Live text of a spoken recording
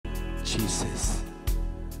Jesus.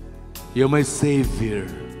 You're my Savior.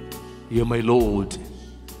 You're my Lord.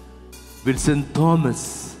 With St.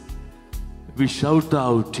 Thomas, we shout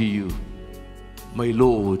out to you, my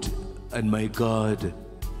Lord and my God.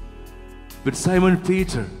 With Simon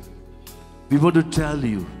Peter, we want to tell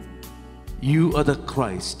you, you are the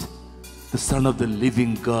Christ, the Son of the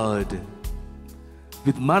living God.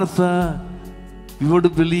 With Martha, we want to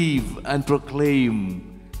believe and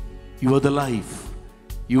proclaim, you are the life,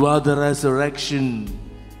 you are the resurrection.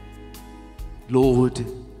 Lord,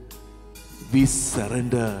 we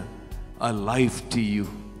surrender our life to you.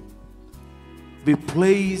 We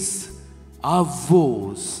place our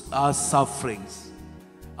woes, our sufferings,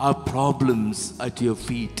 our problems at your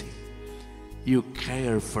feet. You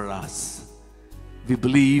care for us. We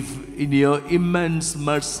believe in your immense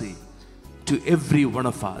mercy to every one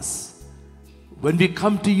of us. When we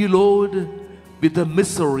come to you, Lord, with the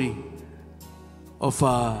misery of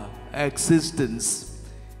our existence,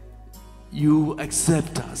 you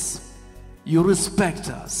accept us. You respect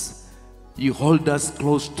us. You hold us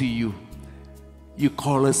close to you. You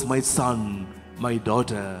call us my son, my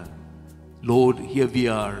daughter. Lord, here we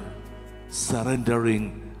are,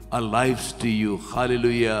 surrendering our lives to you.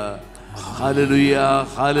 Hallelujah. Hallelujah.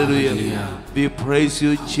 Hallelujah. We praise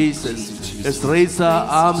you, Jesus. Let's raise our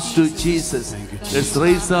arms to Jesus. Let's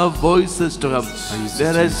raise our voices to him.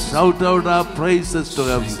 Let us shout out our praises to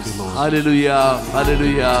him. Hallelujah.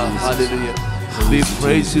 Hallelujah. Hallelujah. We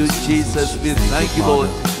praise you, Jesus. We thank you, Lord.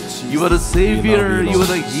 You are the Savior. You are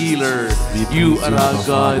the healer. You are our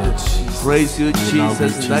God. Praise you,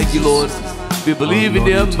 Jesus. Thank you, Lord. We believe in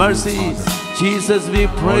your mercy. Jesus, we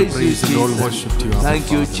praise you, Jesus.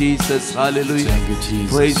 Thank you, Jesus. Hallelujah.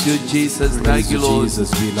 Praise you, Jesus. Thank you, Lord.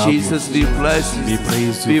 Jesus, we bless you.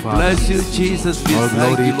 We bless you, Jesus. We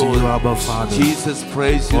thank you, Lord. Jesus,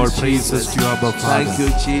 praise you, Jesus. Thank you,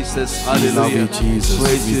 Jesus. Hallelujah.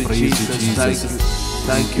 Praise you, Jesus. Thank you.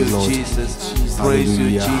 Thank you, Jesus. Praise you,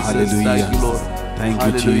 Jesus. Thank you, Lord. Thank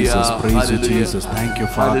you, Jesus. Praise you, Jesus. Thank you,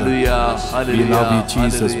 Father. Hallelujah. Hallelujah. We love you,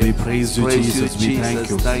 Jesus. We praise you, Jesus. We thank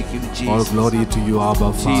you. Thank you, Jesus. All glory to you,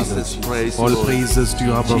 Abba, Father. Jesus, praise all you, Lord. praises to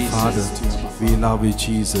you, Abba, Jesus. Father. We love you,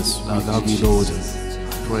 Jesus. We love you, Lord.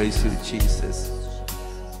 Praise you, Jesus.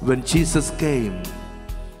 When Jesus came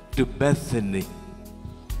to Bethany,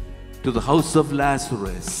 to the house of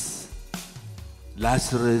Lazarus,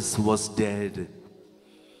 Lazarus was dead.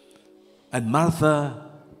 And Martha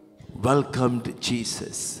welcomed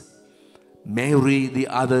Jesus. Mary, the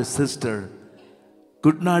other sister,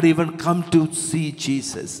 could not even come to see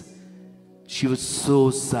Jesus. She was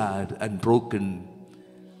so sad and broken.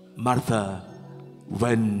 Martha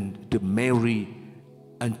went to Mary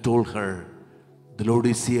and told her, the Lord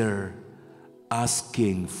is here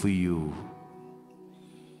asking for you.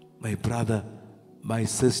 My brother, my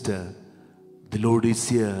sister, the Lord is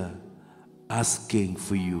here asking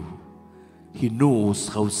for you. He knows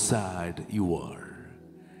how sad you are.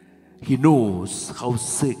 He knows how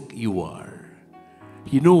sick you are.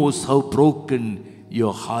 He knows how broken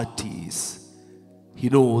your heart is. He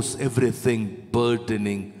knows everything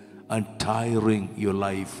burdening and tiring your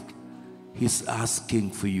life. He's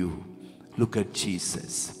asking for you. Look at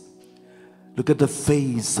Jesus. Look at the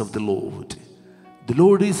face of the Lord. The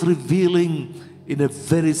Lord is revealing in a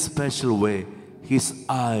very special way His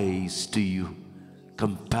eyes to you.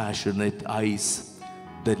 Compassionate eyes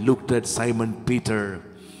that looked at Simon Peter.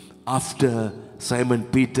 After Simon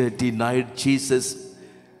Peter denied Jesus,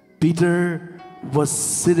 Peter was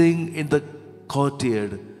sitting in the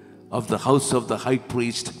courtyard of the house of the high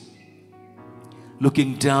priest,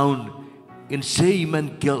 looking down in shame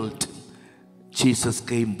and guilt. Jesus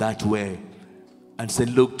came that way, and St.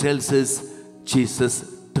 Luke tells us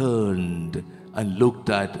Jesus turned and looked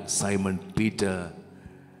at Simon Peter.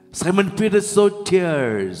 Simon Peter saw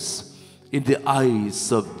tears in the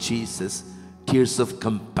eyes of Jesus, tears of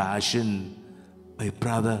compassion. My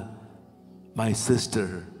brother, my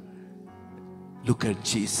sister, look at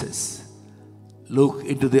Jesus. Look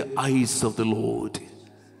into the eyes of the Lord.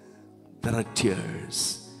 There are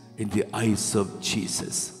tears in the eyes of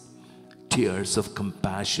Jesus, tears of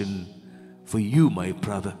compassion for you, my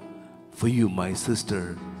brother, for you, my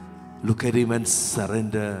sister. Look at Him and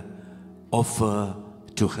surrender, offer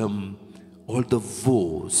to Him all the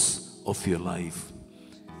woes of your life,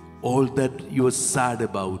 all that you are sad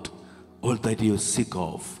about, all that you are sick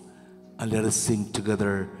of. And let us sing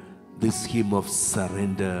together this hymn of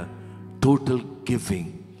surrender, total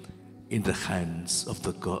giving in the hands of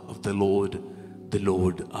the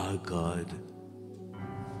Lord our God.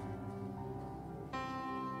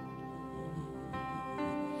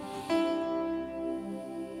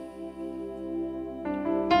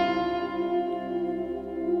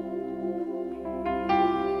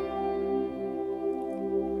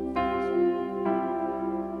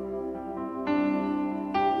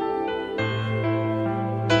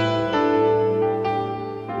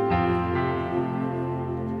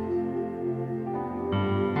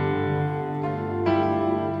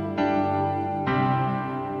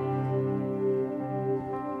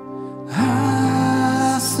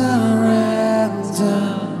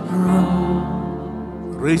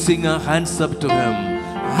 raising our hands up to Him.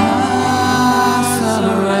 I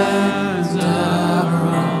surrender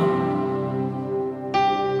all.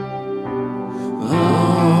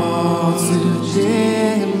 Oh, to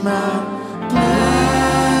Thee, my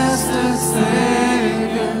blessed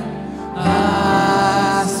Savior,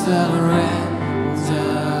 I surrender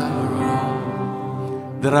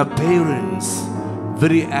all. There are parents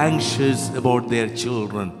very anxious about their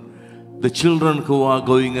children. The children who are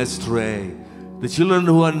going astray. The children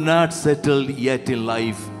who are not settled yet in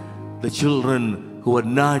life. The children who are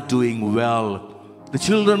not doing well. The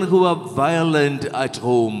children who are violent at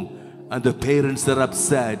home. And the parents are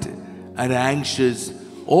upset and anxious.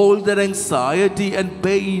 All their anxiety and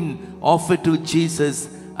pain offered to Jesus,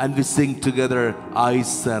 and we sing together, I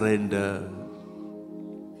surrender.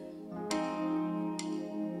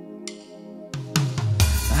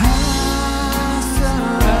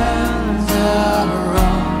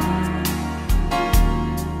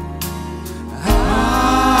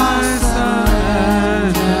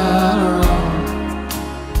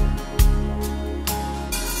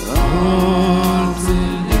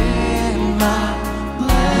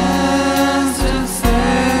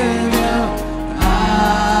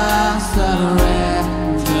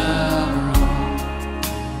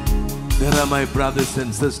 My brothers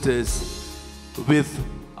and sisters, with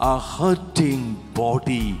a hurting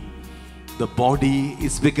body, the body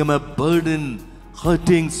is become a burden,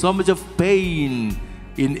 hurting, so much of pain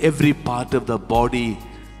in every part of the body.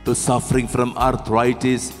 The suffering from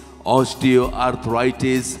arthritis,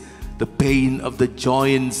 osteoarthritis, the pain of the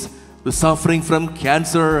joints, the suffering from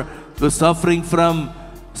cancer, the suffering from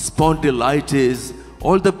spondylitis,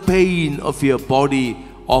 all the pain of your body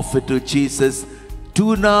offered to Jesus.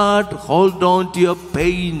 Do not hold on to your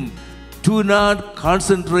pain. Do not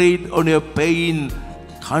concentrate on your pain.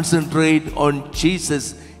 Concentrate on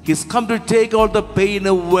Jesus. He's come to take all the pain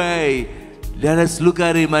away. Let us look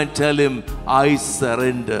at Him and tell Him, I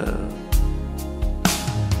surrender.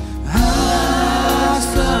 I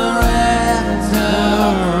surrender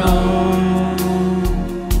all.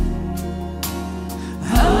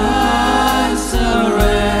 I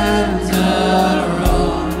surrender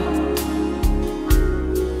all.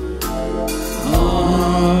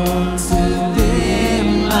 All to Thee,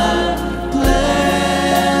 my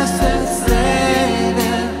blessed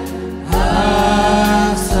Savior, I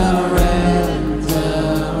surrender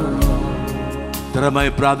all. There are my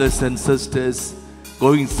brothers and sisters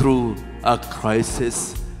going through a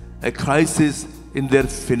crisis in their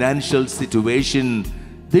financial situation.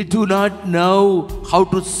 They do not know how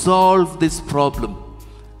to solve this problem.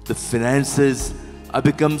 The finances have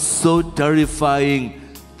become so terrifying.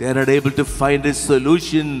 They are not able to find a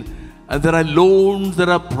solution. And there are loans, there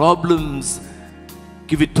are problems.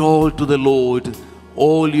 Give it all to the Lord.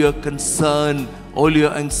 All your concern, all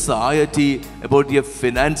your anxiety about your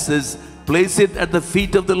finances, place it at the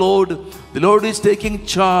feet of the Lord. The Lord is taking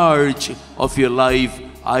charge of your life.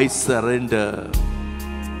 I surrender.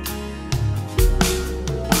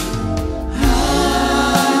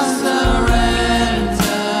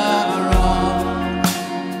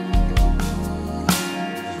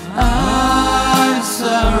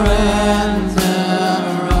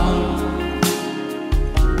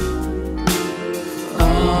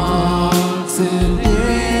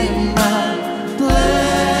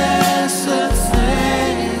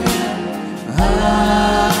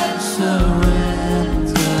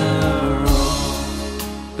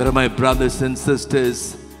 There are my brothers and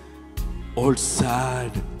sisters, all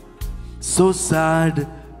sad, so sad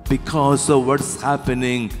because of what's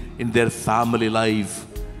happening in their family life.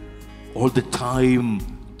 All the time,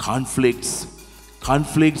 conflicts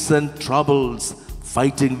and troubles,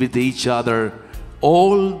 fighting with each other.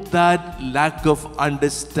 All that lack of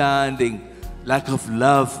understanding, lack of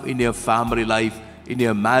love in your family life, in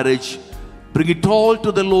your marriage. Bring it all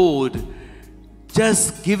to the Lord.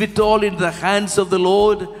 Just give it all in the hands of the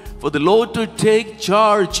Lord, for the Lord to take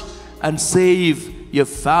charge and save your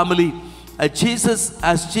family. As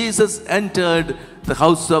Jesus entered the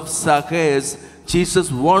house of Zacchaeus,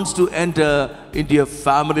 Jesus wants to enter into your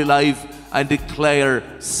family life and declare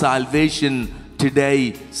salvation.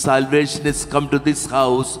 Today, salvation has come to this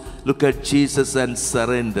house. Look at Jesus and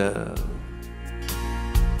surrender.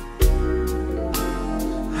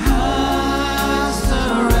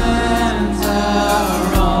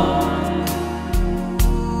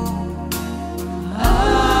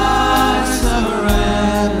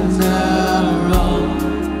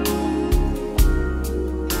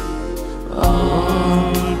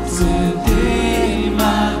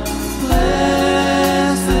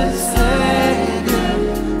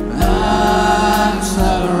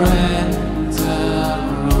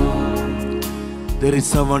 There is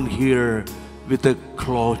someone here with a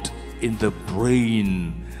clot in the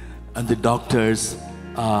brain, and the doctors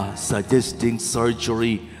are suggesting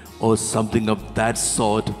surgery or something of that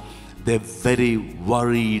sort. They're very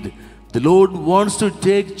worried. The Lord wants to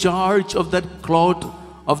take charge of that clot,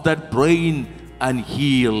 of that brain, and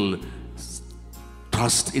heal.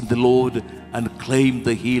 Trust in the Lord and claim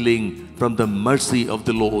the healing from the mercy of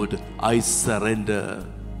the Lord. I surrender.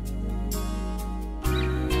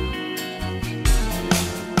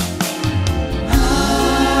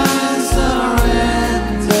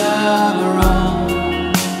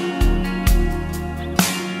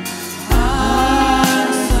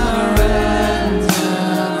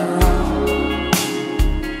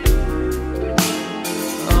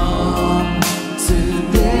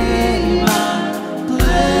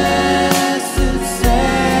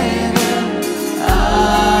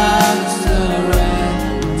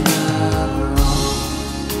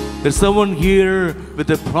 There's someone here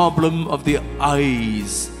with a problem of the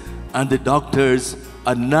eyes, and the doctors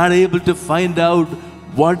are not able to find out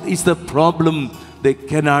what is the problem. They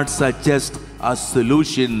cannot suggest a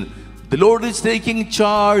solution. The Lord is taking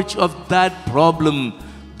charge of that problem.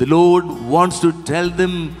 The Lord wants to tell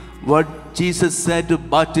them what Jesus said to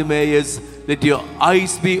Bartimaeus, let your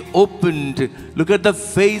eyes be opened. Look at the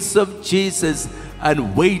face of Jesus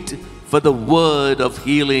and wait for the word of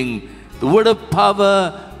healing, the word of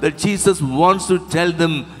power that Jesus wants to tell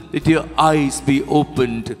them, let your eyes be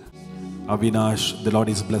opened. Avinash, the Lord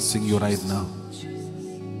is blessing you right now.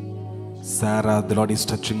 Sarah, the Lord is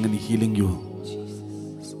touching and healing you.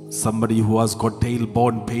 Somebody who has got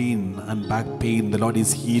tailbone pain and back pain, the Lord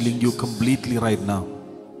is healing you completely right now.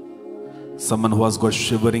 Someone who has got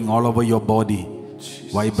shivering all over your body,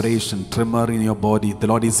 vibration, tremor in your body, the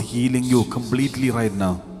Lord is healing you completely right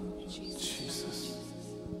now.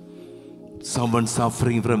 Someone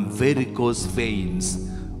suffering from varicose veins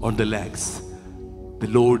on the legs, the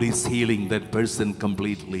Lord is healing that person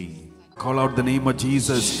completely. Call out the name of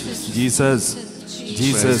Jesus. Jesus.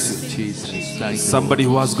 Jesus. Jesus. Thank you, somebody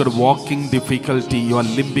who has got walking difficulty, you are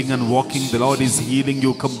limping and walking, the Lord is healing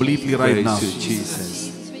you completely right now. Praise you,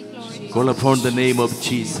 Jesus. Call upon the name of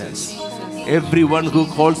Jesus. Everyone who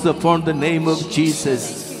calls upon the name of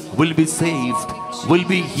Jesus will be saved, will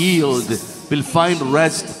be healed, will find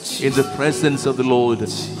rest in the presence of the Lord.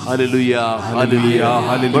 Hallelujah, hallelujah,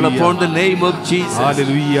 hallelujah. Call upon the name of Jesus.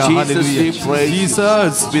 Hallelujah, Jesus, hallelujah. we praise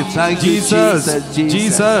Jesus, you. We thank you, Jesus,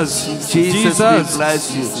 Jesus. Jesus, we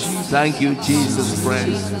bless you. Thank you, Jesus,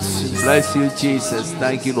 praise. Bless you, Jesus.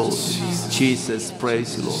 Thank you, Lord. Jesus,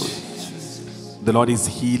 praise you, Lord. The Lord is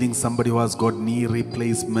healing somebody who has got knee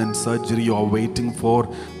replacement surgery you are waiting for.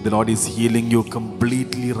 The Lord is healing you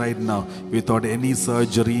completely right now. Without any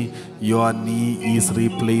surgery, your knee is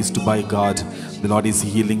replaced by God. The Lord is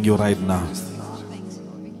healing you right now.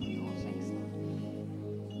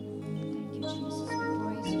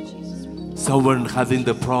 Someone having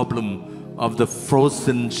the problem of the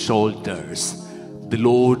frozen shoulders, the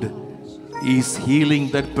Lord is healing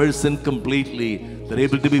that person completely. They're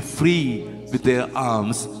able to be free with their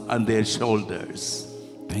arms and their shoulders.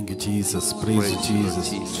 Thank you, Jesus. Praise you, Jesus.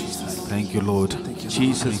 Thank you, Lord.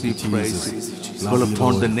 Jesus, we praise you. Call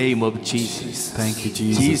upon the name of Jesus. Thank you,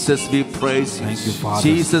 Jesus. Jesus, we praise you. Thank you, Father.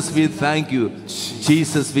 Jesus, we thank you.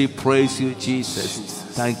 Jesus, we praise you, Jesus.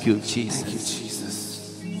 Thank you,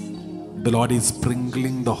 Jesus. The Lord is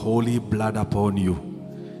sprinkling the holy blood upon you,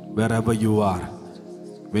 wherever you are.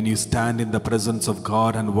 When you stand in the presence of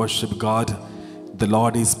God and worship God, the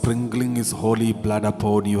Lord is sprinkling His holy blood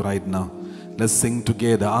upon you right now. Let's sing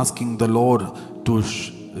together, asking the Lord to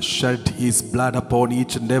shed His blood upon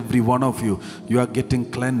each and every one of you. You are getting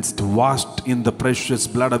cleansed, washed in the precious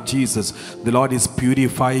blood of Jesus. The Lord is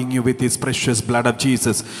purifying you with His precious blood of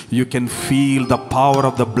Jesus. You can feel the power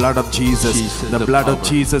of the blood of Jesus. The blood of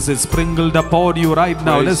Jesus is sprinkled upon you right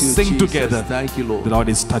now. Let's sing together. Thank you, Lord. The Lord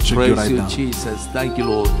is touching you right now. Praise you, Jesus. Thank you,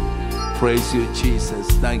 Lord. Praise you, Jesus.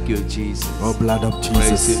 Thank you, Jesus. Oh, blood of Jesus.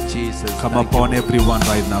 Praise you, Jesus. Come upon everyone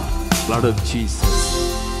right now. Blood of Jesus.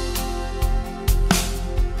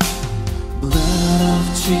 Blood of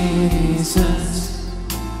Jesus,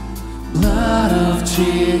 blood of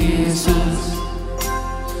Jesus,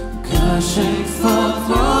 gushing forth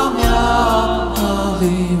from your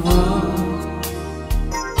holy robe.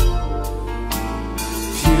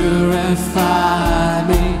 Purify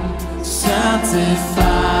me, sanctify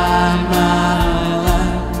my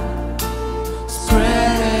life,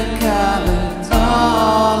 spread covet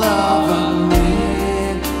all over me.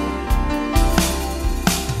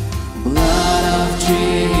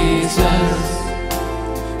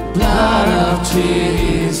 Blood of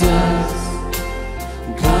Jesus,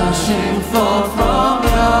 gushing forth from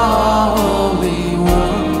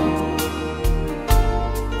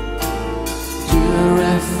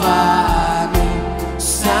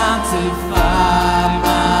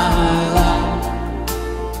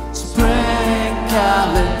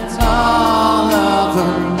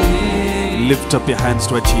Lift up your hands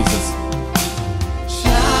toward Jesus.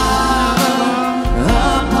 Shower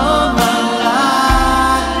upon my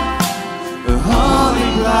life the holy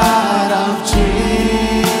blood of Jesus.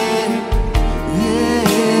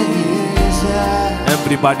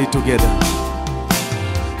 Everybody together.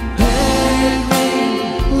 Bathe me,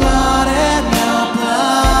 Lord, in your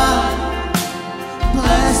blood.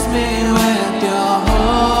 Bless me with your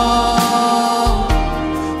holy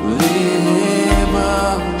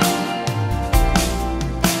blood.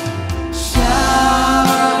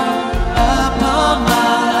 Shower upon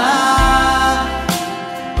my life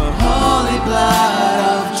the holy blood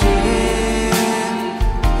of Jesus.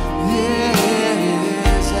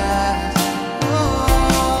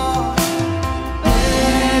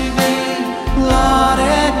 Bathe me, Lord,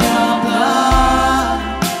 in your blood.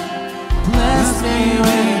 Bless me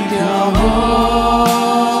with your holy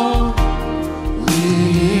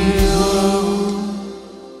blood.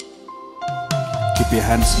 Keep your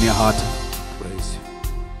hands in your heart. Praise you.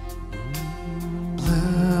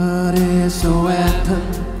 Blood is a weapon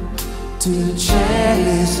to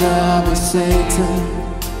chase away Satan.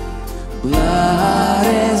 Blood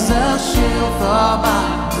is a shield for my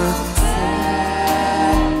protection.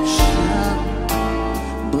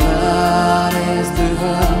 Blood is the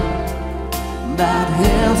herb that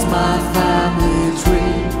heals my family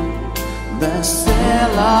tree. The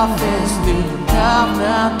seal of His new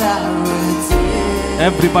covenant that redeems.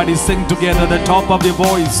 Everybody sing together the top of your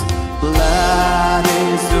voice. Blood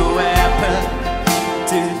is a weapon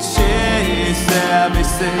to chase every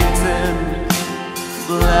Satan.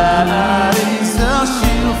 Blood is a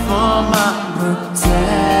shield for my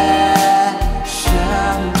protection.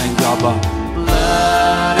 Thank you, Abba.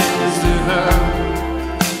 Blood is the herb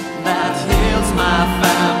that heals my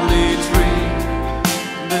family tree.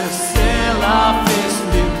 The seal of His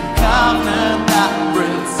new covenant that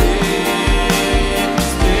redeems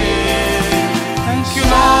me. Thank you,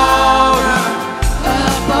 Lord.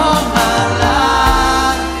 Upon my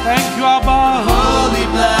life, Thank you, Abba. holy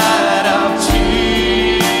blood of Jesus.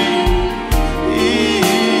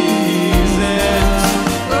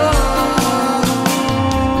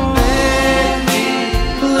 Make me,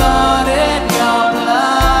 Lord, in your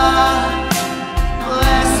blood.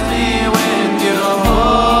 Bless me with your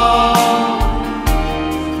holy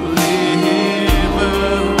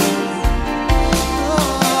blood.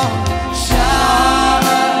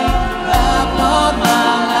 Shower upon my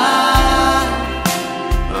life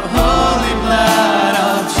the holy blood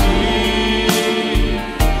of Jesus.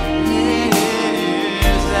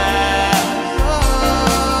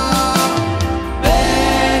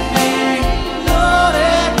 Make me, Lord,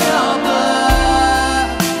 in your blood.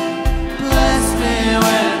 Bless me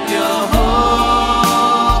with your holy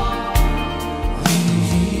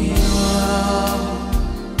blood.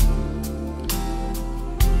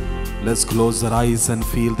 Let's close our eyes and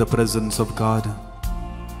feel the presence of God.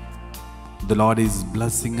 The Lord is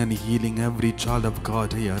blessing and healing every child of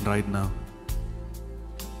God here right now.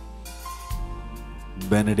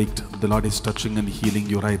 Benedict, the Lord is touching and healing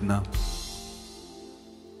you right now.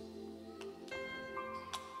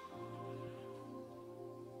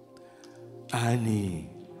 Annie,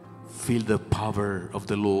 feel the power of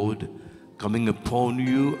the Lord coming upon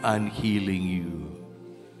you and healing you.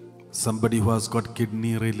 Somebody who has got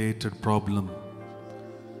kidney related problem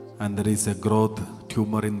and there is a growth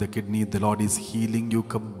tumor in the kidney, the Lord is healing you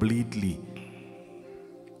completely.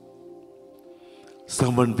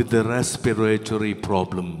 Someone with a respiratory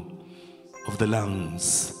problem of the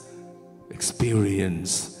lungs,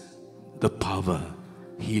 experience the power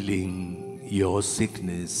healing your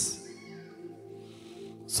sickness.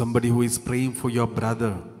 Somebody who is praying for your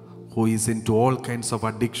brother who is into all kinds of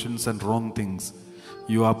addictions and wrong things.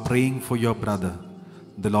 You are praying for your brother.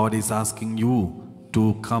 The Lord is asking you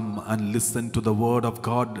to come and listen to the word of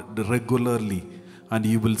God regularly, and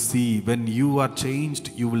you will see, when you are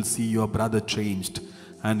changed, you will see your brother changed,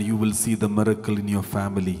 and you will see the miracle in your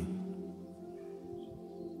family.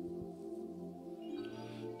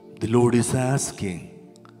 The Lord is asking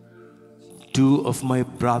two of my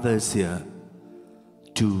brothers here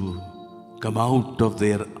to come out of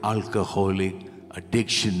their alcoholic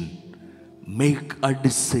addiction. Make a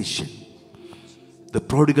decision. The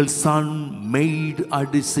prodigal son made a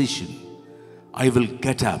decision. I will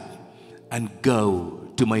get up and go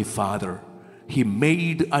to my father. He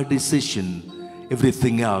made a decision.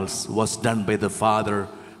 Everything else was done by the father.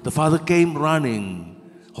 The father came running,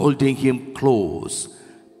 holding him close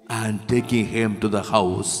and taking him to the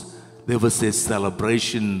house. There was a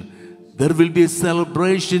celebration. There will be a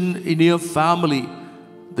celebration in your family.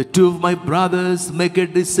 The two of my brothers make a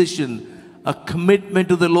decision, a commitment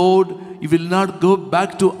to the Lord. You will not go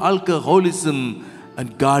back to alcoholism,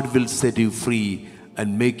 and God will set you free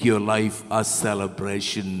and make your life a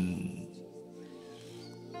celebration.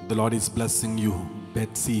 The Lord is blessing you.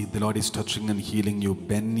 Betsy, the Lord is touching and healing you.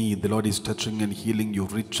 Benny, the Lord is touching and healing you.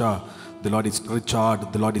 Richard, the Lord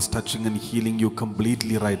is touching and healing you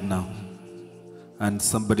completely right now. And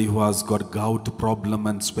somebody who has got gout problem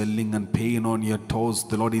and swelling and pain on your toes,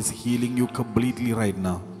 the Lord is healing you completely right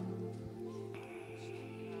now.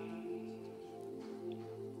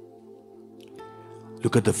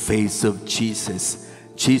 Look at the face of Jesus.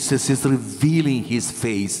 Jesus is revealing his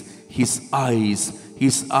face, his eyes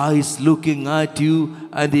looking at you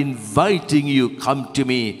and inviting you, come to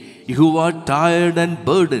me. You who are tired and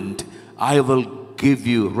burdened, I will give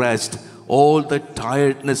you rest. All the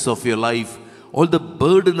tiredness of your life, all the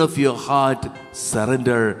burden of your heart,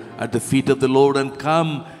 surrender at the feet of the Lord and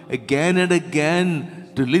come again and again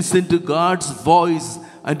to listen to God's voice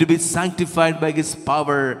and to be sanctified by his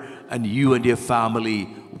power, and you and your family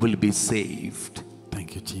will be saved.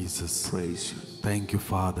 Thank you, Jesus. Praise you. Thank you,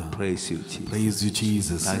 Father. Praise you, Jesus. Praise you,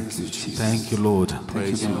 Jesus. Thank you, Jesus. Thank you, Lord.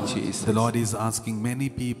 Praise you, Jesus. The Lord is asking many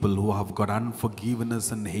people who have got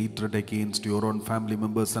unforgiveness and hatred against your own family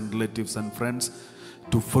members and relatives and friends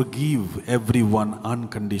to forgive everyone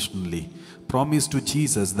unconditionally. Promise to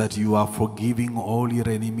Jesus that you are forgiving all your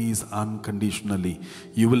enemies unconditionally.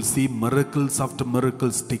 You will see miracles after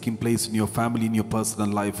miracles taking place in your family, in your personal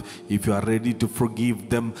life, if you are ready to forgive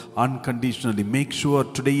them unconditionally. Make sure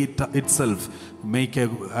today itself, make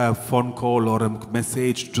a phone call or a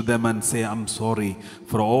message to them and say, I'm sorry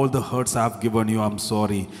for all the hurts I have given you. I'm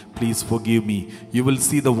sorry. Please forgive me. You will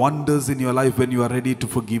see the wonders in your life when you are ready to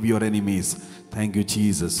forgive your enemies. Thank you,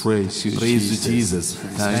 Jesus. Praise you, Praise Jesus. you, Jesus.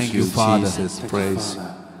 Thank you, Father. Jesus. Praise you.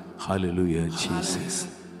 Hallelujah, Jesus.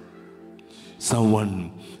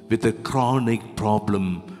 Someone with a chronic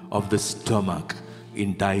problem of the stomach,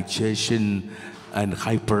 indigestion and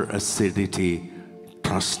hyperacidity,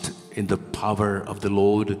 trust in the power of the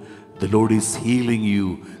Lord. The Lord is healing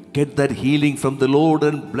you. Get that healing from the Lord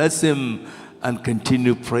and bless him and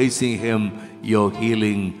continue praising him. Your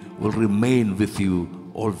healing will remain with you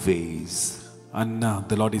always. And now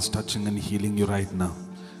the Lord is touching and healing you right now.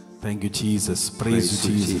 Thank you, Jesus. Praise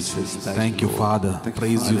you, Jesus. Thank you, Father.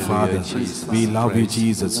 Praise you, Father. We love you,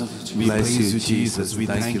 Jesus. We praise you, Jesus. We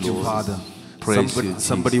thank you, Father.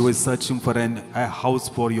 Somebody who is searching for a house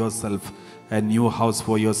for yourself, a new house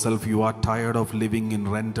for yourself. You are tired of living in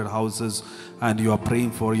rented houses and you are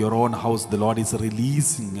praying for your own house. The Lord is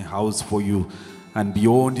releasing a house for you. And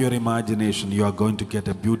beyond your imagination, you are going to get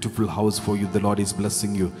a beautiful house for you. The Lord is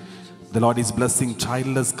blessing you. The Lord is blessing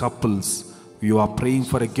childless couples. You are praying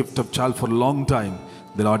for a gift of child for a long time.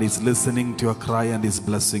 The Lord is listening to your cry and is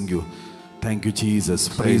blessing you. Thank you, Jesus.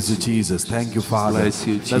 Praise you, Jesus. Thank you, Father. Bless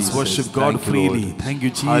you, Jesus. Let's worship God Thank you, freely. Lord. Thank you,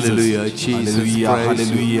 Jesus. Hallelujah, Jesus. Hallelujah, Praise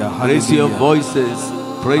hallelujah, you. hallelujah. Praise your voices.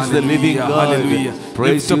 Praise the living God. Hallelujah.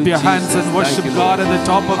 Praise Lift up you, your hands Jesus. and worship Thank you, God Lord. at the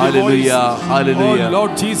top of your voice. Hallelujah, hallelujah. Oh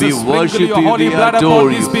Lord Jesus, we worship sprinkle your you, holy we blood adore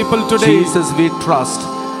upon you. these people today. Jesus, we trust.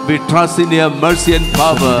 We trust in your mercy and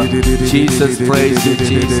power. Jesus, praise you,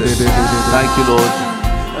 Jesus. Thank you, Lord.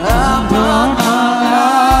 Upon my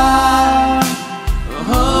life,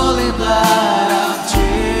 holy blood of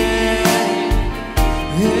Jesus.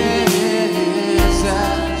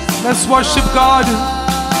 Let's worship God.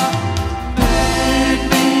 Make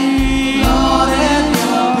me, Lord, in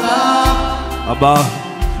your blood. Abba,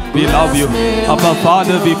 we love you. Abba,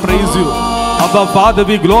 Father, we praise you. Abba, Father,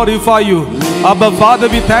 we glorify you. Abba, Father,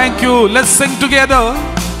 we thank you. Let's sing together.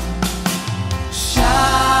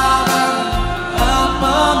 Shower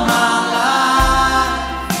upon my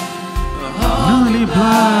life, Holy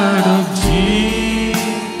blood of Jesus.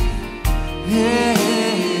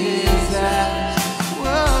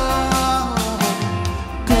 Whoa.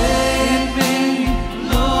 Bathe me,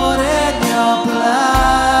 Lord, in your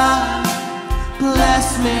blood. Bless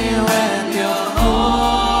me with your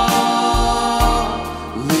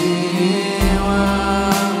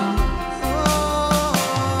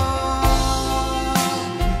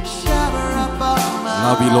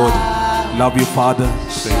Love you, Lord. Love you, Father.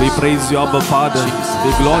 We praise you, Abba, Father.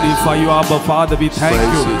 We glorify you, Abba, Father. We thank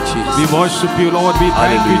you. We worship you, Lord. We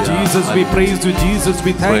thank you, Jesus. We praise you, Jesus.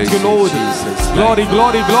 We thank you, Lord. Glory,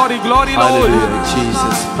 glory, glory, glory, Lord. Hallelujah,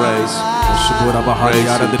 Jesus. Praise.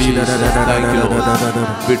 Praise you, Jesus. Thank you, Lord.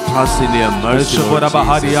 We trust in your mercy, Lord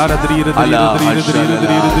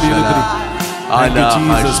Thank you,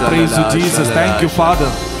 Jesus. Praise you, Jesus. Thank you,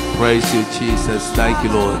 Father. Praise you, Jesus. Thank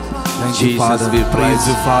you, Lord. Thank Jesus, you, Father. we Praise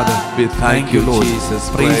you, Father. We thank you, Lord. Jesus.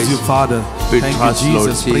 Praise you, Father. We Thank trust, you, Lord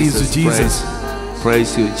Jesus. Praise you, Jesus.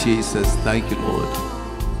 Praise you, Jesus. Thank you, Lord.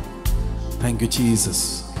 Thank you,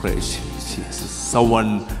 Jesus. Praise you, Jesus.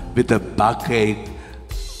 Someone with a backache,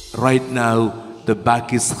 right now the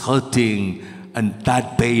back is hurting, and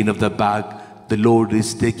that pain of the back, the Lord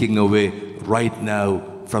is taking away right now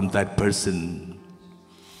from that person.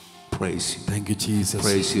 Praise you. Thank you, Jesus.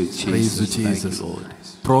 Praise you, Jesus. Praise you, Jesus. Thank you, Lord.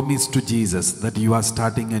 Promise to Jesus that you are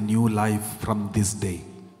starting a new life from this day.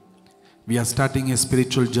 We are starting a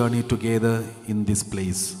spiritual journey together in this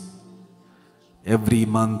place. Every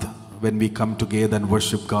month when we come together and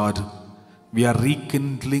worship God, we are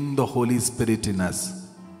rekindling the Holy Spirit in us.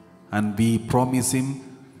 And we promise Him,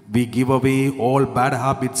 we give away all bad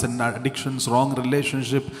habits and addictions, wrong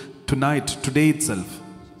relationship tonight, today itself.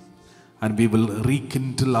 And we will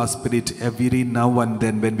rekindle our spirit every now and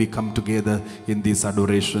then when we come together in this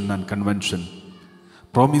adoration and convention.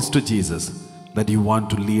 Promise to Jesus that you want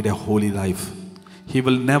to lead a holy life. He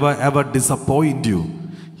will never ever disappoint you.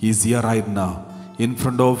 He is here right now, in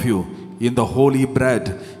front of you, in the holy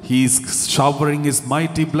bread. He is showering His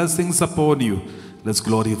mighty blessings upon you. Let's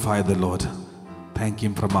glorify the Lord. Thank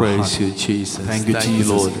Him from our heart. Praise you, Jesus. Thank you, Thank Jesus.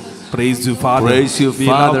 you, Lord. Praise you, Father. Praise you, We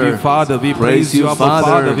Father. love you, Father. We praise you, Abba,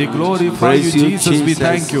 Father. We glorify Praise you, you, Jesus. We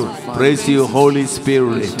thank you. Praise you, Holy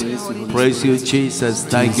Spirit. Praise you, Jesus.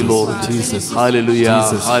 Thank you, Lord. Jesus. Hallelujah.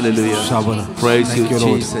 Jesus. Hallelujah. Shabbat. Praise Thank you, you,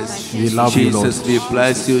 Lord. Jesus. We love you, Lord. Jesus, we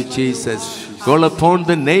bless you, Jesus. Call upon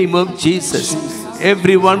the name of Jesus.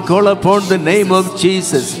 Everyone call upon the name of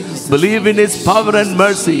Jesus. Believe in His power and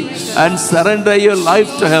mercy and surrender your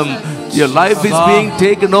life to Him. Your life is being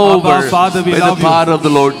taken over Abba, Father, we by the love you. power of the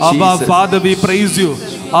Lord Abba, Jesus. Father, we praise you.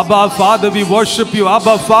 Abba, Father, we worship you.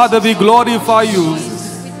 Abba, Father, we glorify you.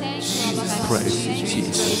 Praise you,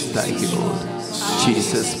 Jesus. Thank you, Lord.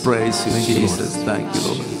 Jesus, praise you, Jesus. Thank you,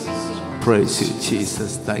 Lord. Praise you,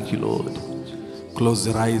 Jesus. Thank you, Lord. Close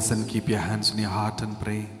your eyes and keep your hands on your heart and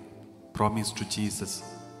pray. Promise to Jesus.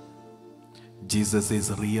 Jesus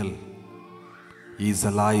is real. He is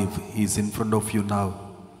alive. He is in front of you now.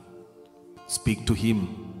 Speak to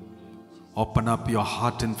Him. Open up your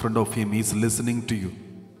heart in front of Him. He is listening to you.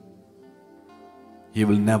 He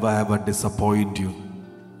will never ever disappoint you.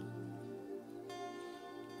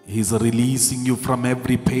 He is releasing you from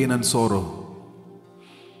every pain and sorrow.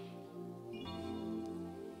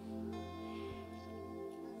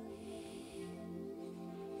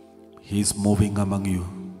 He is moving among you.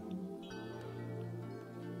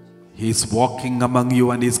 He is walking among you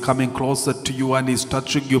and He is coming closer to you and He is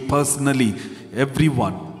touching you personally.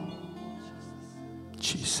 Everyone.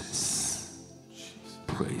 Jesus.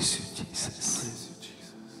 Praise you, Jesus.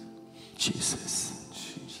 Jesus.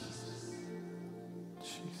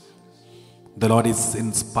 The Lord is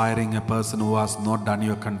inspiring a person who has not done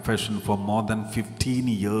your confession for more than 15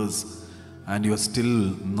 years and you are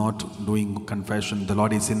still not doing confession. The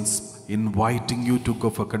Lord is inviting you to go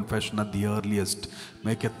for confession at the earliest.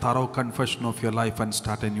 Make a thorough confession of your life and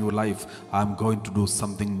start a new life. I am going to do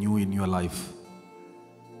something new in your life.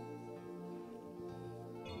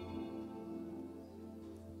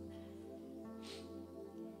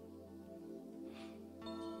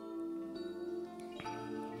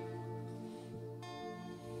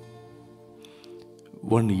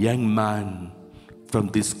 One young man from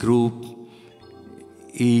this group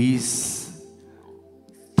is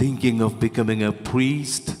thinking of becoming a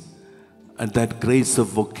priest, and that grace of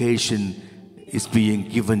vocation is being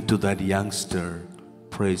given to that youngster.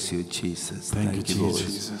 Praise you, Jesus. Thank you, Lord.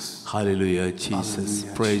 Jesus. Hallelujah, Jesus.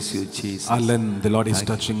 Hallelujah, Praise you, Jesus. Alan, the Lord is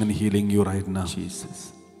touching and healing you right now.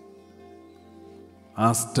 Jesus.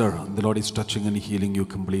 Aster, the Lord is touching and healing you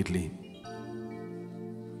completely.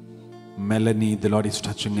 Melanie, the Lord is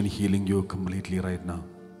touching and healing you completely right now.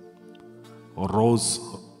 Or Rose,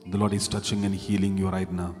 the Lord is touching and healing you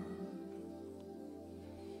right now.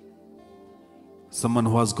 Someone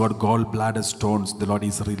who has got gallbladder stones, the Lord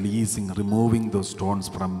is removing those stones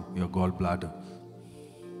from your gallbladder.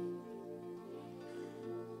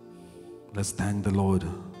 Let's thank the Lord.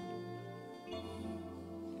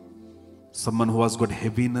 Someone who has got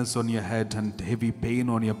heaviness on your head and heavy pain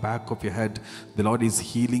on your back of your head, the Lord is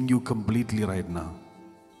healing you completely right now.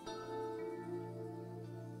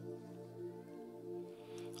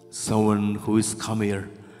 Someone who is come here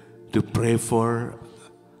to pray for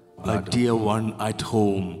a dear one at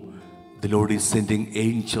home, the Lord is sending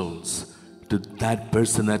angels to that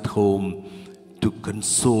person at home to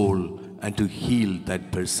console and to heal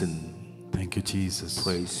that person. Thank you, Jesus.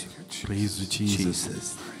 Praise you. Praise you, Jesus.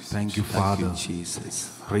 Jesus. Thank you, Father. Thank you,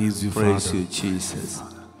 Jesus. Praise you, Praise Father. you, Jesus.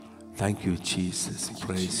 Thank you, Jesus.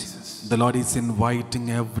 Praise you. The Lord is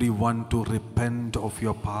inviting everyone to repent of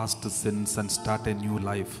your past sins and start a new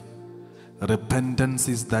life. Repentance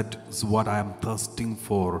is what I am thirsting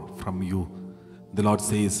for from you. The Lord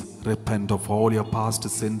says, repent of all your past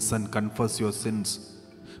sins and confess your sins.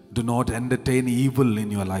 Do not entertain evil in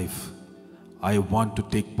your life. I want to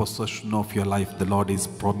take possession of your life, the Lord is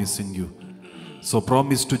promising you. So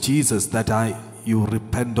promise to Jesus that you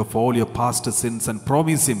repent of all your past sins, and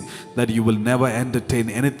promise Him that you will never entertain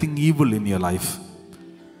anything evil in your life.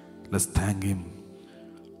 Let's thank Him.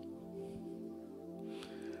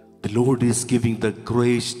 The Lord is giving the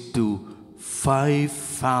grace to 5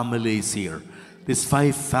 families here. These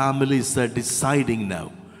 5 families are deciding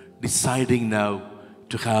now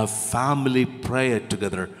to have family prayer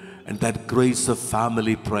together, and that grace of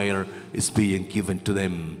family prayer is being given to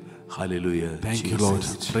them. Hallelujah. Thank Jesus. you, Lord.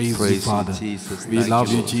 Praise you, Father. Jesus. We love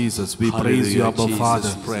you, Jesus. We praise you, Abba,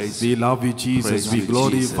 Father. We love you, Jesus. We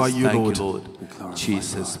glorify you, Lord.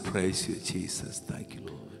 Jesus, praise you, Jesus. Thank you,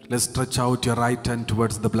 Lord. Let's stretch out your right hand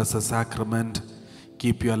towards the Blessed Sacrament.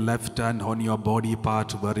 Keep your left hand on your body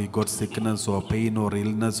part where you got sickness or pain or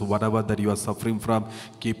illness, whatever that you are suffering from.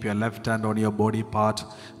 Keep your left hand on your body part.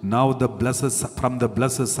 Now from the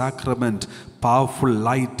Blessed Sacrament, powerful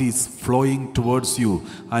light is flowing towards you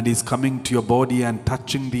and is coming to your body and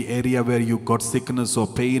touching the area where you got sickness or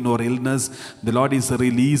pain or illness. The Lord is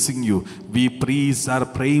releasing you. We priests are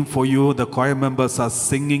praying for you. The choir members are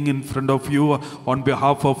singing in front of you on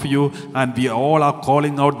behalf of you, and we all are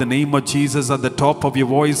calling out the name of Jesus at the top of your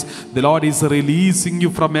voice. The Lord is releasing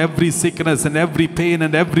you from every sickness and every pain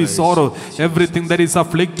and every sorrow. Everything that is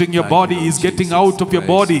afflicting your body is getting out of your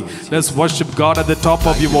body. Let's worship God at the top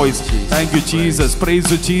of your voice. Thank you, Jesus. Praise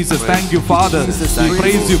you, Jesus. Thank you, Father. We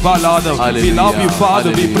praise you, Father. We love you,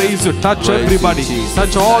 Father. We praise you. Touch everybody.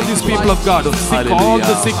 Touch all these people of God. Sick, all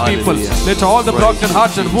the sick people. Let all the broken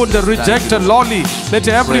hearted, wounded, rejected, lonely. Let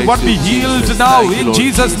everyone be healed now in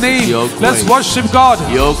Jesus' name. Let's worship God.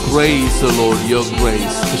 Your grace, O Lord, your grace. Praise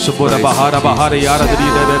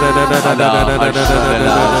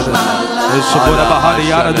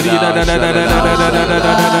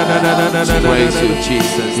you,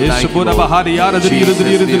 Jesus.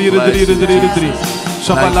 Thank you, Lord.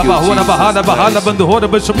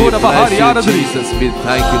 Jesus, we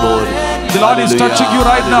thank you, Lord. The Lord is touching you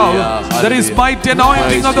right now. There is mighty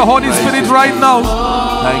anointing of the Holy Spirit right now.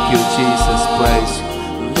 Thank you, Jesus.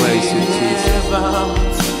 Praise you,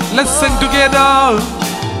 Jesus. Let's sing together.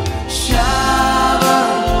 Shower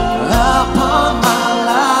upon my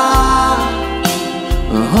life,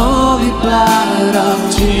 the holy blood of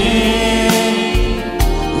Jesus.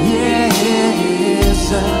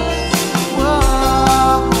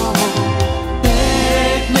 Whoa.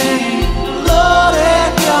 Take me, Lord,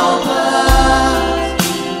 in your blood.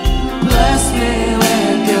 Bless me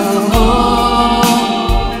with your holy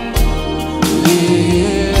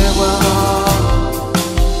word.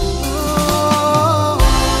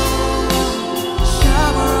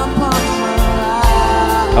 Shower upon my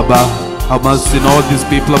life. Abba, have mercy on all these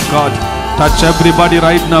people of God. Touch everybody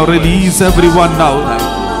right now. Release everyone now.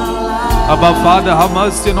 Abba, Father, have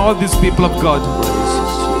mercy on all these people of God.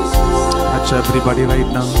 Touch everybody right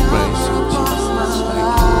now. Praise you, Jesus.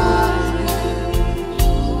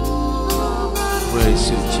 Praise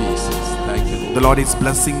you, Jesus. Thank you, Lord. The Lord is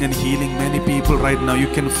blessing and healing many people right now. You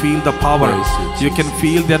can feel the power. Praise you, You can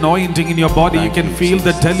feel the anointing in your body. You can feel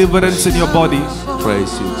the deliverance in your body.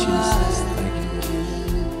 Praise you, Jesus. Thank you.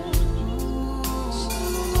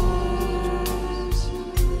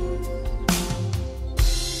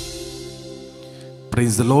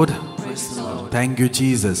 Praise the Lord. Thank you,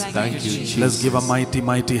 Jesus. Thank you, Jesus. Let's give a mighty,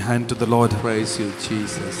 mighty hand to the Lord. Praise you,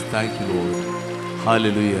 Jesus. Thank you, Lord.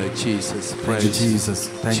 Hallelujah, Jesus. Praise you, Jesus.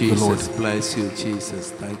 Thank you, Lord. Bless you,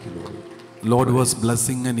 Jesus. Thank you, Lord. Lord was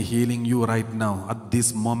blessing and healing you right now. At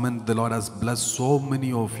this moment, the Lord has blessed so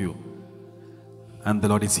many of you. And the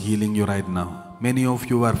Lord is healing you right now. Many of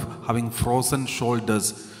you are having frozen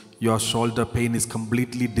shoulders. Your shoulder pain is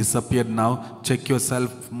completely disappeared now. Check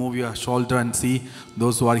yourself, move your shoulder and see.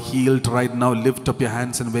 Those who are healed right now, lift up your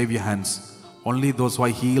hands and wave your hands. Only those who are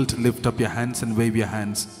healed, lift up your hands and wave your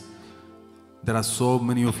hands. There are so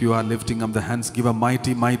many of you are lifting up the hands. Give a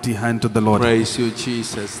mighty, mighty hand to the Lord. Praise you,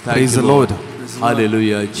 Jesus. Praise the Lord.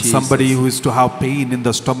 Hallelujah, Jesus. Somebody who used to have pain in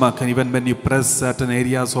the stomach, and even when you press certain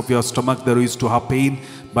areas of your stomach, there used to have pain,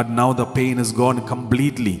 but now the pain is gone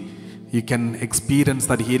completely. You can experience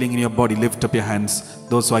that healing in your body. Lift up your hands.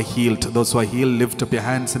 Those who are healed, lift up your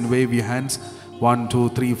hands and wave your hands. 1, 2,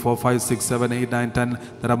 3, 4, 5, 6, 7, 8, 9, 10.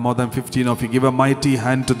 There are more than 15 of you. Give a mighty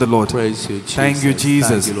hand to the Lord. Praise you, Jesus. Thank you,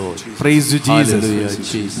 Jesus. Thank you, Lord. Praise you, Jesus. Hallelujah,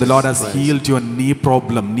 Jesus. The Lord has healed your knee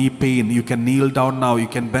problem, knee pain. You can kneel down now. You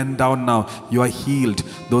can bend down now. You are healed.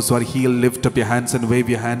 Those who are healed, lift up your hands and wave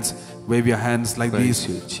your hands. Wave your hands like Praise these.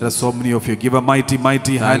 you, Jesus. There are so many of you. Give a mighty,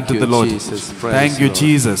 mighty hand to you, the Lord. Jesus. Praise Thank you, Lord.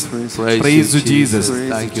 Jesus. Praise you, Jesus.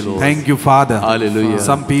 Thank you, Lord. Thank you, Father. Hallelujah.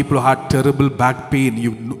 Some people had terrible back pain.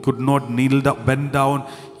 You could not kneel down, bend down.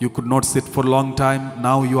 You could not sit for a long time.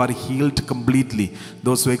 Now you are healed completely.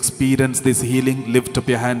 Those who experience this healing, lift up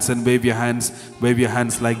your hands and wave your hands. Wave your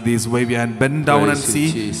hands like this. Wave your hand. Bend down Praise and you,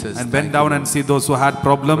 see. Jesus. And Thank bend you, down Lord. and see those who had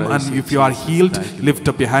problem. Praise And you, if you are Jesus. healed, Thank you, lift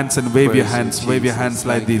up your hands and wave your Praise you, hands. Wave your Jesus. hands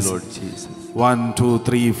like Thank you, this. Lord Jesus. 1, 2,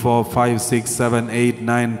 3, 4, 5, 6, 7, 8,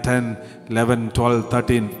 9, 10, 11, 12,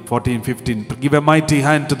 13, 14, 15. Give a mighty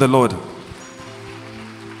hand to the Lord.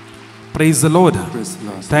 Praise the Lord.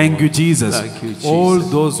 Thank you, Jesus. Thank you, Jesus. All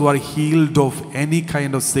those who are healed of any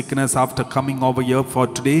kind of sickness after coming over here for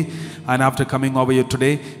today, and after coming over here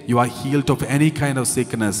today, you are healed of any kind of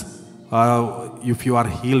sickness. If you are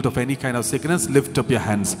healed of any kind of sickness, lift up your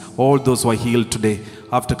hands. All those who are healed today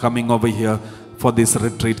after coming over here for this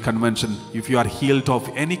retreat convention, if you are healed of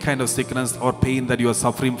any kind of sickness or pain that you are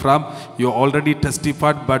suffering from, you already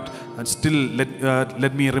testified, but still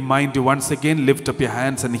let me remind you once again, lift up your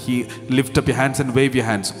hands and lift up your hands and wave your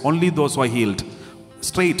hands. Only those who are healed.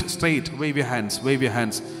 Straight, wave your hands, wave your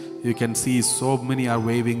hands. You can see so many are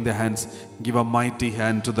waving their hands. Give a mighty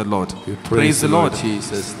hand to the Lord. Praise the Lord.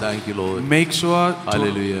 Jesus. Thank you, Lord. Make sure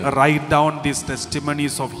Hallelujah. to write down these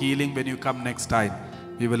testimonies of healing when you come next time.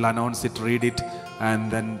 We will announce it, read it,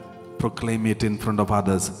 and then proclaim it in front of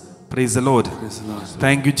others. Praise the Lord.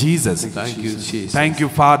 Thank you, Jesus. Thank you, Jesus. Thank you,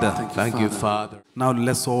 Father. Thank you, Father. Now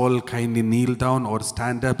let's all kindly kneel down or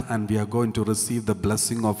stand up, and we are going to receive the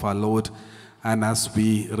blessing of our Lord. And as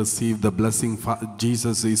we receive the blessing,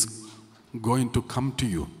 Jesus is going to come to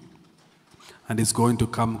you. And is going to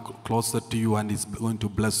come closer to you and is going to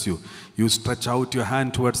bless you. You stretch out your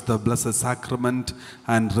hand towards the blessed sacrament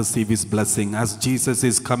and receive his blessing. As Jesus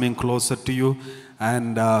is coming closer to you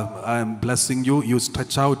and I'm blessing you, you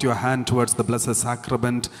stretch out your hand towards the blessed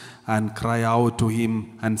sacrament and cry out to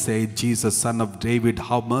him and say, Jesus, Son of David,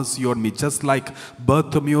 have mercy on me. Just like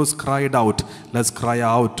Bartimaeus cried out, let's cry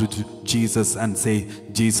out to Jesus and say,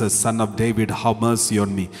 Jesus, Son of David, have mercy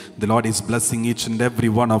on me. The Lord is blessing each and every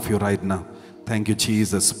one of you right now. Thank you,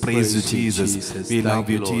 Jesus. Praise you, Jesus. We love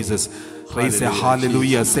you, Jesus. Praise say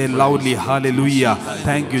hallelujah. Say loudly, hallelujah.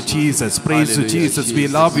 Thank you, Jesus. Praise you, Jesus. We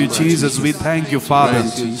love you, Jesus. We thank you, Father.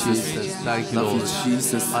 Thank you, Lord.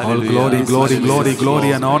 All glory, glory, glory,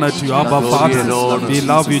 glory and honor to you, Abba, Father. We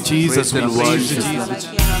love you, Jesus. We praise you, Jesus.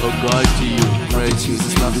 Oh God, to you. Praise you,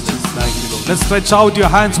 Jesus. Thank you, Lord. Let's stretch out your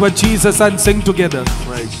hands with Jesus and sing together.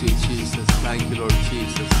 Praise you, Jesus. Thank you, Lord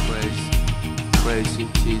Jesus. Praise you,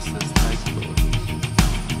 Jesus. Thank you, Lord.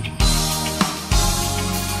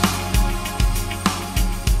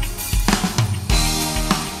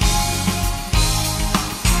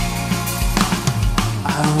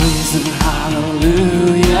 I raise it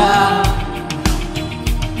hallelujah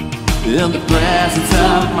in the presence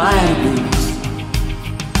of my enemies.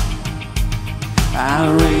 I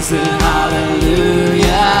raise it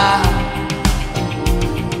hallelujah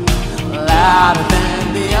louder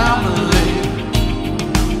than the unbelief.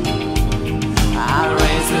 I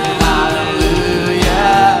raise it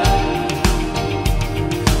hallelujah.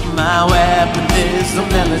 My weapon is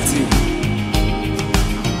humility.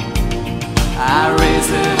 I raise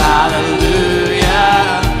it hallelujah.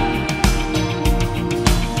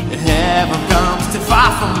 Heaven comes too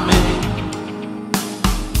far from me.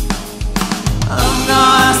 I'm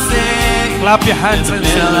gonna sing. Clap your hands in and the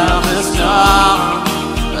sing. middle of the storm.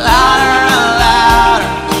 Louder and louder,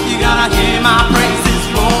 you're gonna hear my praises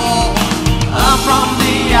roar. Up from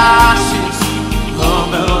the ashes,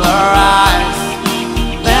 humble arise.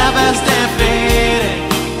 Never defeated,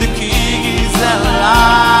 the King is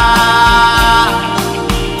alive.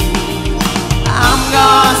 I'm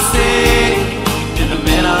gonna sing in the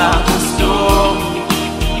middle of the storm.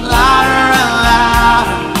 Louder and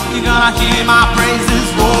louder, you're gonna hear my praises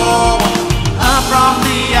roar. Up from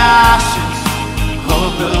the ashes,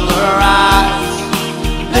 hope will arise.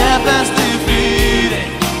 Death is defeated,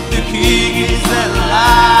 the King is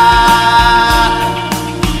alive.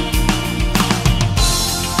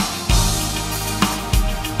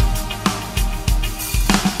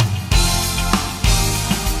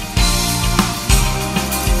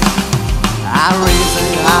 I raise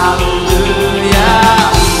it hallelujah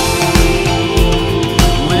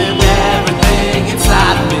with everything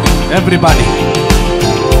inside me. Everybody.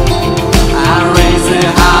 I raise it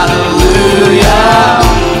hallelujah.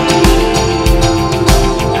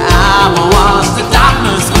 I will wash the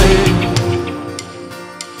darkness clear.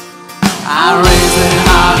 I raise it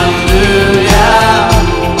hallelujah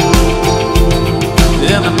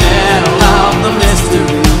in the middle of the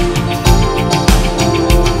mystery.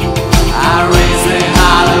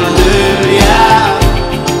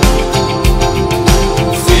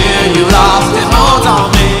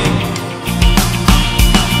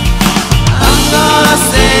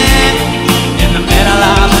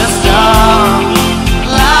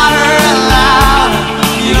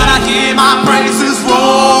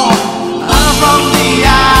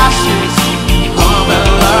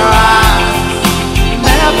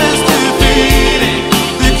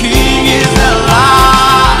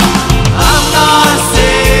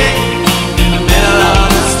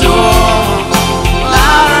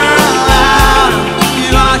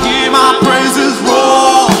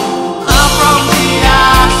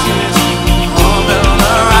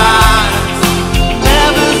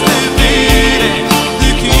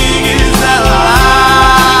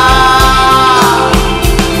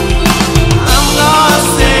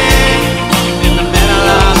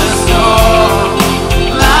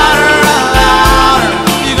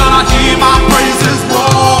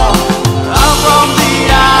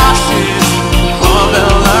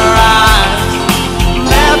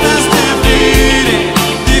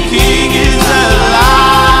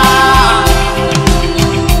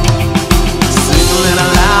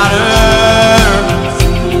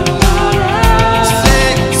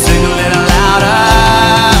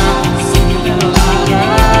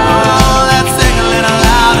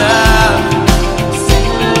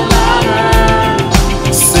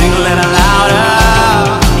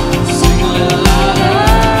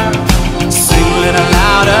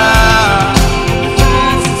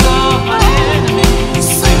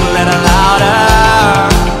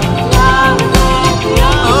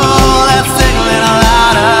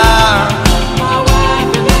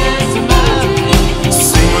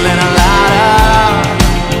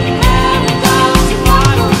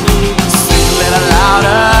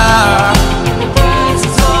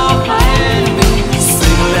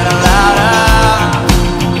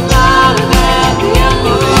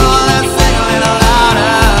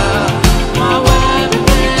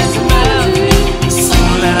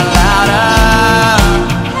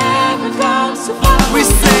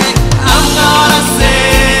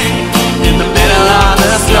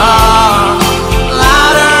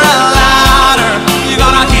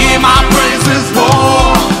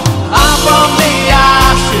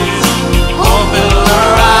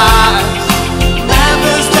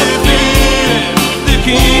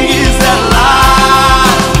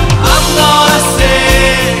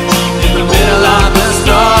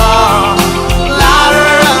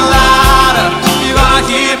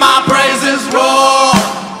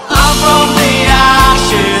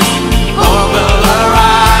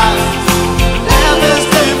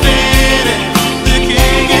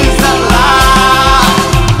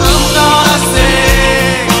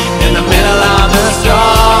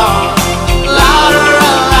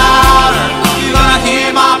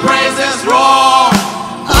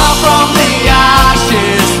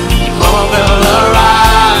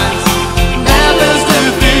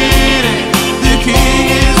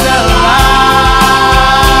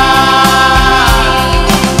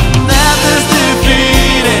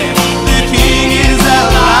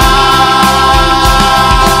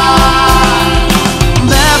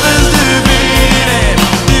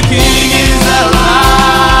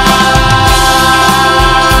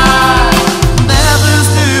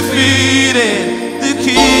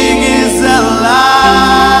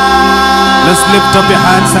 Lift up your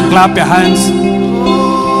hands and clap your hands.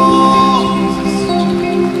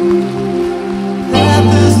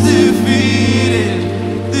 Death is defeated,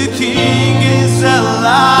 the King is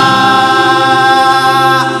alive.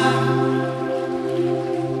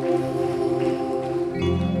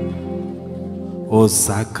 O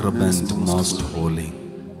sacrament most holy,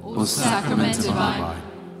 O sacrament divine,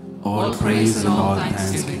 all praise and all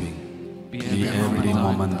thanksgiving be every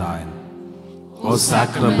moment thine. O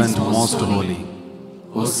sacrament most holy,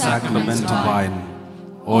 O sacrament divine,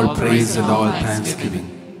 all praise and all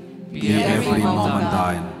thanksgiving be every moment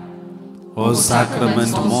thine. O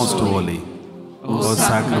sacrament most holy, O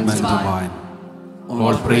sacrament divine,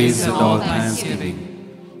 all praise and all thanksgiving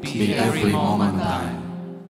be every moment thine.